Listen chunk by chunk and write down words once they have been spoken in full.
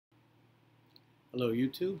Hello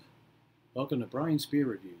YouTube, welcome to Brian's Beer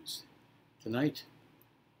Reviews. Tonight,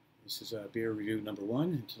 this is beer review number 1,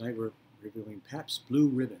 and tonight we're reviewing Pabst Blue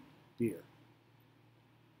Ribbon beer.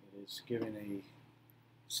 It is given a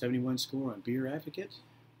 71 score on Beer Advocate,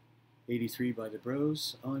 83 by the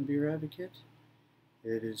Bros on Beer Advocate.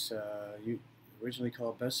 It is originally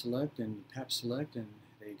called Best Select and Pabst Select, and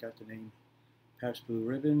they got the name Pabst Blue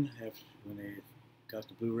Ribbon when they got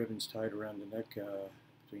the blue ribbons tied around the neck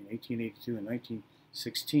between 1882 and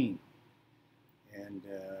 1916, and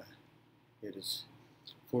it is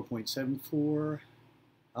 4.74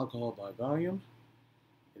 alcohol by volume.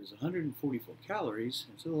 It is 144 calories.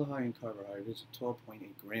 It's a little high in carbohydrates,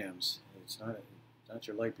 12.8 grams. It's not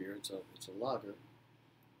your light beer. It's a lager,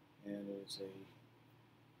 and it is a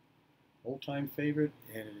old-time favorite,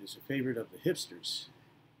 and it is a favorite of the hipsters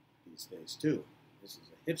these days too. This is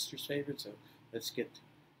a hipster's favorite, so let's get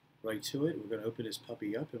right to it. We're going to open this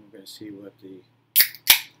puppy up, and we're going to see what the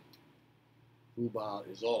Booba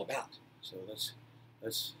is all about. So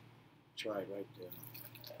let's try it right down.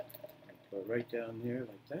 Put it right down there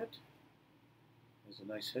like that. There's a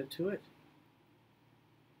nice head to it.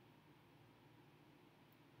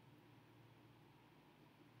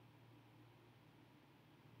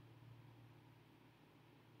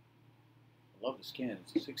 I love this can.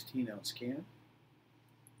 It's a 16-ounce can.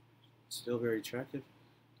 It's still very attractive.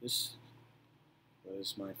 This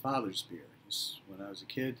was my father's beer. When I was a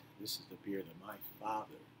kid, this is the beer that my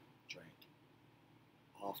father drank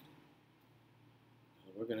often.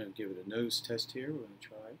 We're going to give it a nose test here. We're going to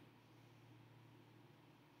try.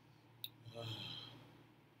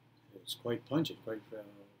 It's quite pungent, quite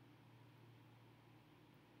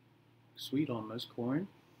sweet, almost corn.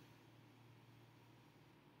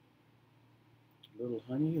 A little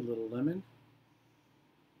honey, a little lemon.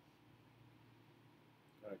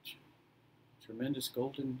 Tremendous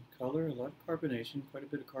golden color, a lot of carbonation, quite a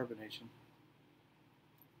bit of carbonation.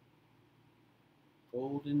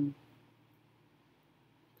 Golden,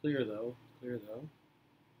 clear though.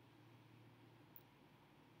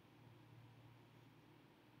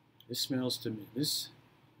 This smells to me, this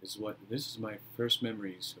is my first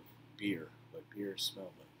memories of beer, what beer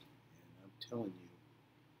smelled like. And I'm telling you,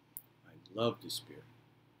 I love this beer.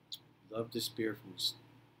 I love this beer from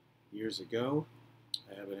years ago.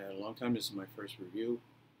 I haven't had a long time. This is my first review,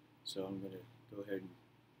 so I'm going to go ahead and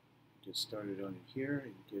get started on it here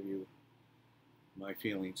and give you my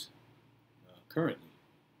feelings currently.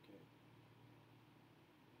 Okay.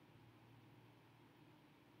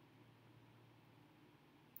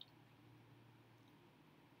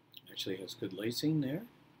 Actually has good lacing there.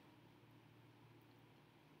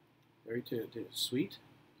 Very sweet,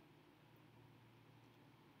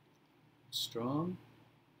 strong.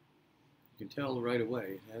 You can tell right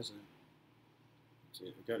away it has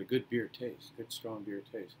it's got a good beer taste, good strong beer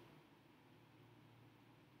taste.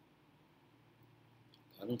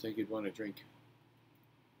 I don't think you'd want to drink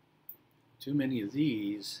too many of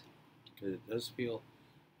these because it does feel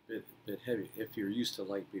a bit heavy if you're used to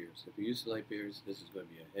light beers. If you're used to light beers, this is going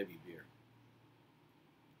to be a heavy beer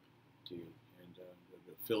to you, and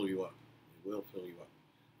it'll fill you up. It will fill you up.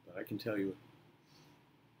 But I can tell you,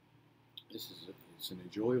 it's an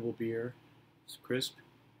enjoyable beer. It's crisp.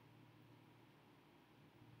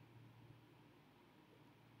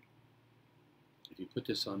 If you put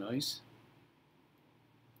this on ice,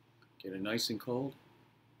 get it nice and cold.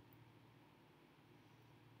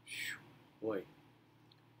 Boy,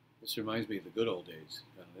 this reminds me of the good old days.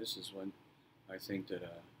 This is one I think that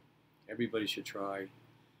everybody should try.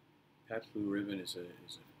 Pabst Blue Ribbon is a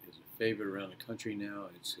favorite around the country now.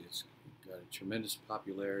 It's got a tremendous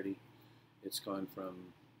popularity. It's gone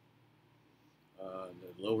from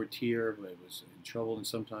the lower tier, it was in trouble, and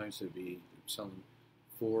sometimes to be selling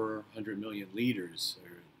 400 million liters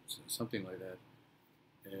or something like that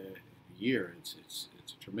a year. It's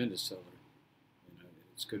a tremendous seller, and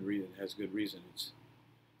it's good reason. It has good reason. It's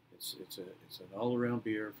an all-around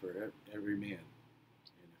beer for every man.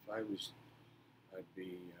 And if I was, I'd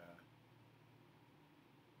be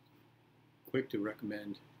quick to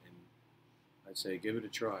recommend, and I'd say give it a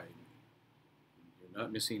try. You're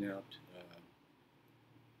not missing out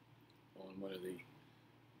on one of the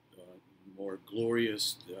more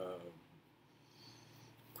glorious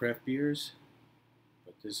craft beers,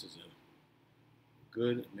 but this is a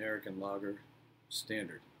good American lager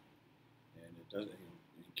standard, and it doesn't.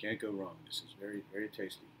 You can't go wrong. This is very, very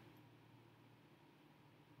tasty.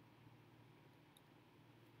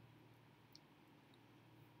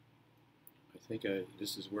 I think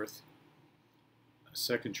this is worth a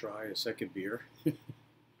second try, a second beer,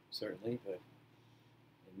 certainly, but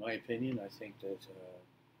in my opinion, I think that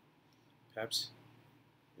Pabst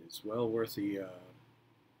is well worth the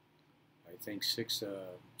I think $6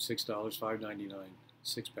 $5.99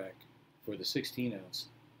 6-pack for the 16 ounce.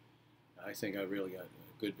 I think I really got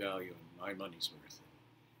a good value and my money's worth.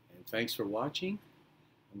 And thanks for watching.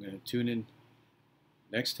 I'm going to tune in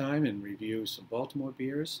next time and review some Baltimore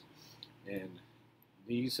beers. And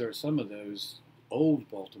these are some of those old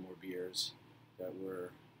Baltimore beers that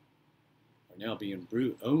are now being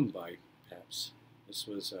owned by Pabst. This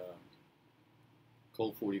was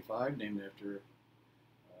Colt 45, named after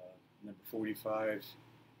number 45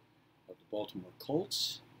 of the Baltimore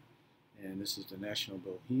Colts. And this is the National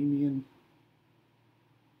Bohemian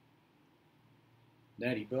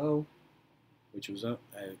Natty Boh, which was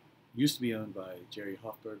used to be owned by Jerry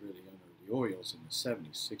Hoffberger, the owner of the Orioles in the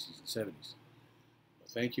 70s, 60s, and 70s. Well,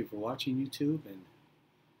 thank you for watching YouTube,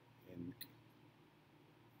 and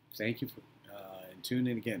thank you for and tune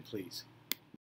in again, please.